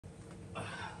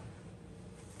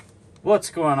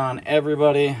What's going on,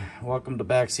 everybody? Welcome to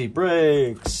Backseat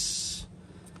Breaks.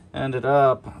 Ended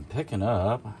up picking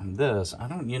up this.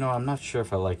 I'm not sure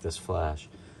if I like this flash.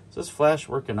 Is this flash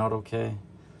working out okay?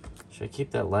 Should I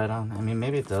keep that light on? I mean,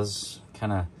 maybe it does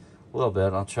kind of a little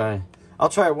bit. I'll try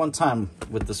it one time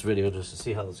with this video just to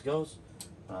see how this goes.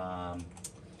 Ran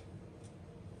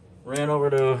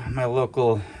over to my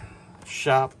local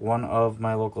shop, one of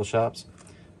my local shops.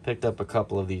 Picked up a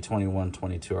couple of the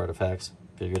 21-22 artifacts.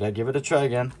 Figured I'd give it a try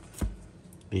again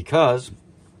because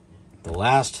the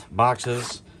last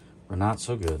boxes were not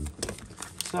so good.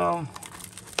 So,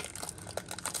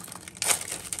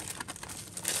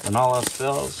 when all else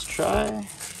fails, try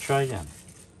again.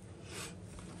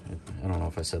 I don't know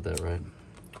if I said that right.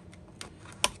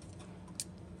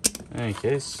 In any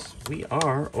case, we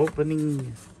are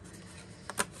opening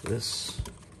this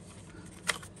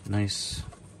nice,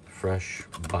 fresh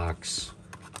box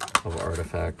of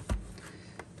artifact.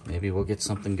 Maybe we'll get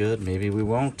something good. Maybe we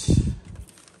won't.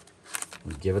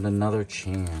 We'll give it another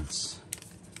chance.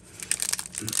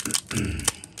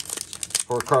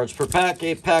 4 cards per pack,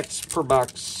 8 packs per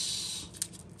box.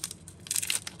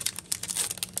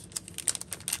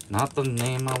 Not the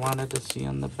name I wanted to see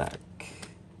on the back.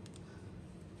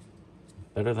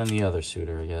 Better than the other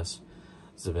suitor, I guess.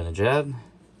 Zibanejad.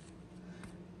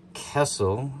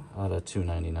 Kessel out of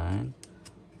 299.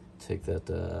 Take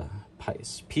that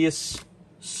Pius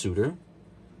Suitor.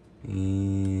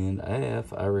 And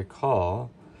if I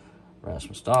recall,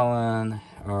 Rasmus Dahlin.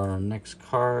 Our next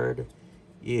card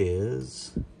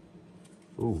is,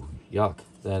 ooh, yuck,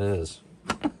 that is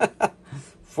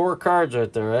 4 cards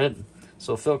right there, right?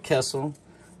 So Phil Kessel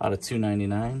out of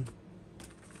 299.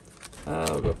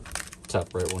 I'll go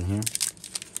top right one here.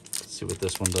 Let's see what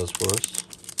this one does for us.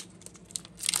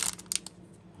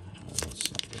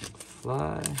 That's not gonna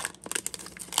fly.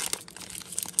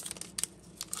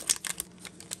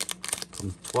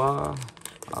 Comtois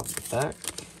off the back.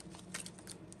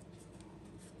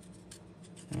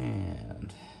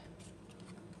 And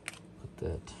put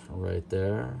that right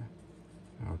there.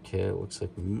 Okay, it looks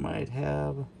like we might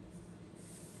have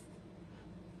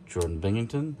Jordan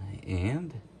Binnington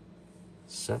and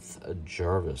Seth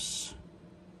Jarvis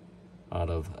out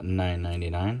of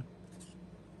 $9.99.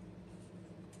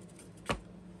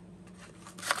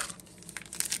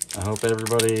 I hope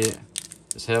everybody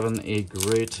is having a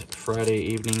great Friday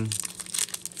evening.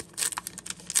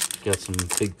 Got some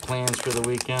big plans for the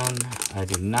weekend. I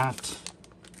do not.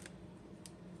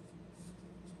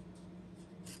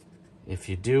 If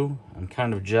you do, I'm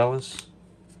kind of jealous.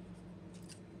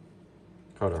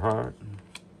 Carter Hart.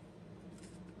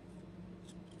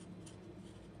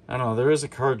 I don't know, there is a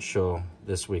card show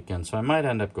this weekend, so I might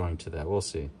end up going to that. We'll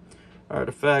see.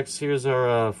 Artifacts, here's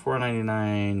our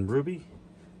 $4.99 Ruby.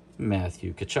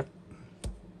 Matthew Tkachuk.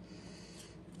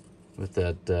 With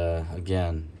that,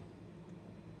 again,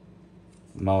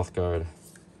 mouth guard.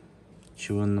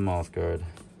 Chewing the mouth guard.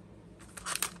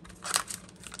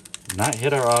 Not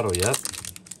hit our auto yet.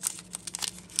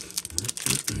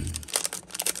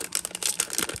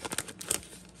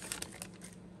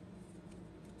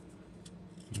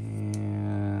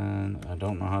 And I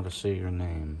don't know how to say your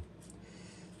name.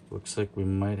 Looks like we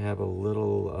might have a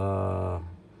little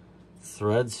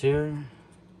threads here.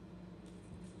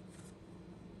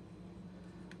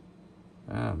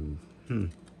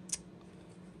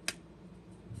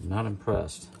 Not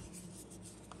impressed.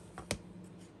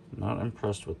 Not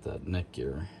impressed with that neck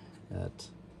gear.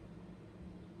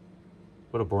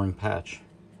 What a boring patch.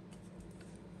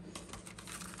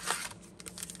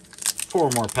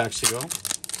 4 more packs to go.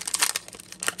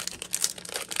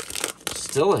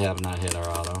 Still have not hit our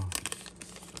auto.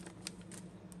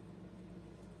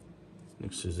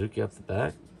 Nick Suzuki up the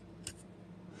back.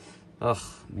 Ugh,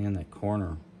 man, that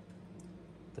corner.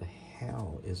 The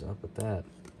hell is up with that?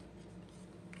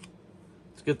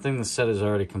 It's a good thing the set is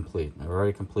already complete. I've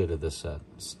already completed this set.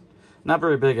 It's not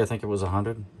very big. I think it was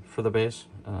 100 for the base.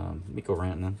 Mikko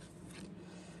Rantanen.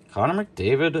 Connor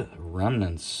McDavid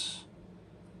Remnants.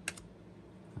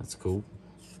 That's cool.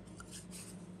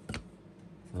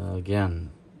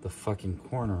 Again, the fucking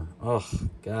corner. Oh,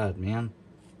 God, man.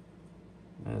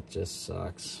 That just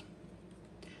sucks.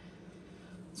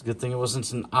 It's a good thing it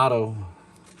wasn't an auto.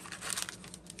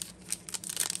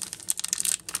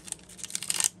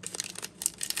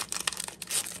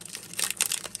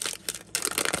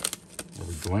 Are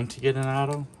we going to get an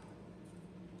auto?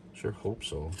 Sure hope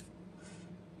so.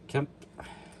 Kemp.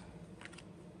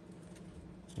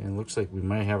 And it looks like we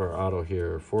might have our auto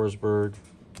here. Forsberg.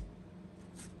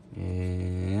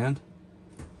 And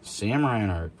Sam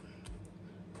Reinhart.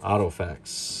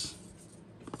 Autofacts.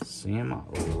 Sam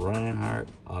Reinhart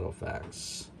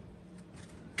Autofax.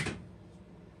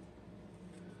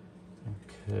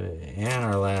 Okay, and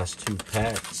our last 2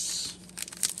 packs.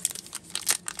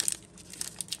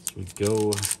 As we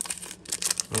go.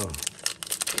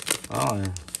 Oh,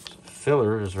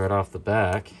 filler is right off the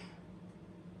back.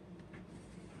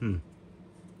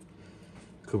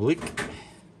 Kubalik.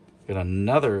 Got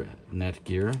another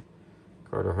Netgear.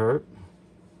 Carter Hart.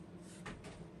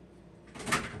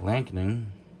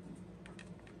 Lankening.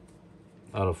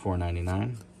 Out of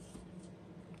 $4.99.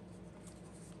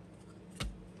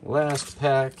 Last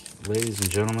pack, ladies and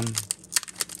gentlemen.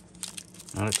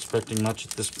 Not expecting much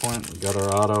at this point. We got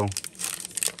our auto.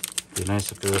 Be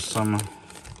nice if there was some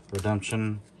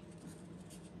redemption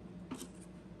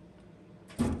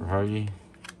for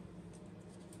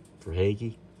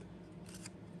Hagee.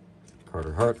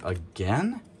 Carter Hart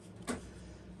again.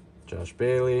 Josh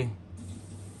Bailey.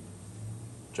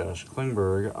 Josh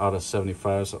Klingberg out of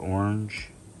 75's orange.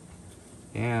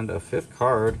 And a 5th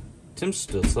card, Tim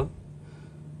Stützle.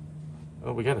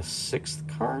 Oh, we got a 6th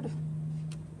card?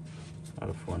 Out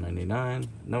of $4.99.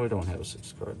 No, we don't have a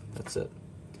 6th card. That's it.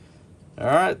 All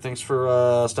right, thanks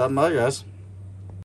for stopping by, guys.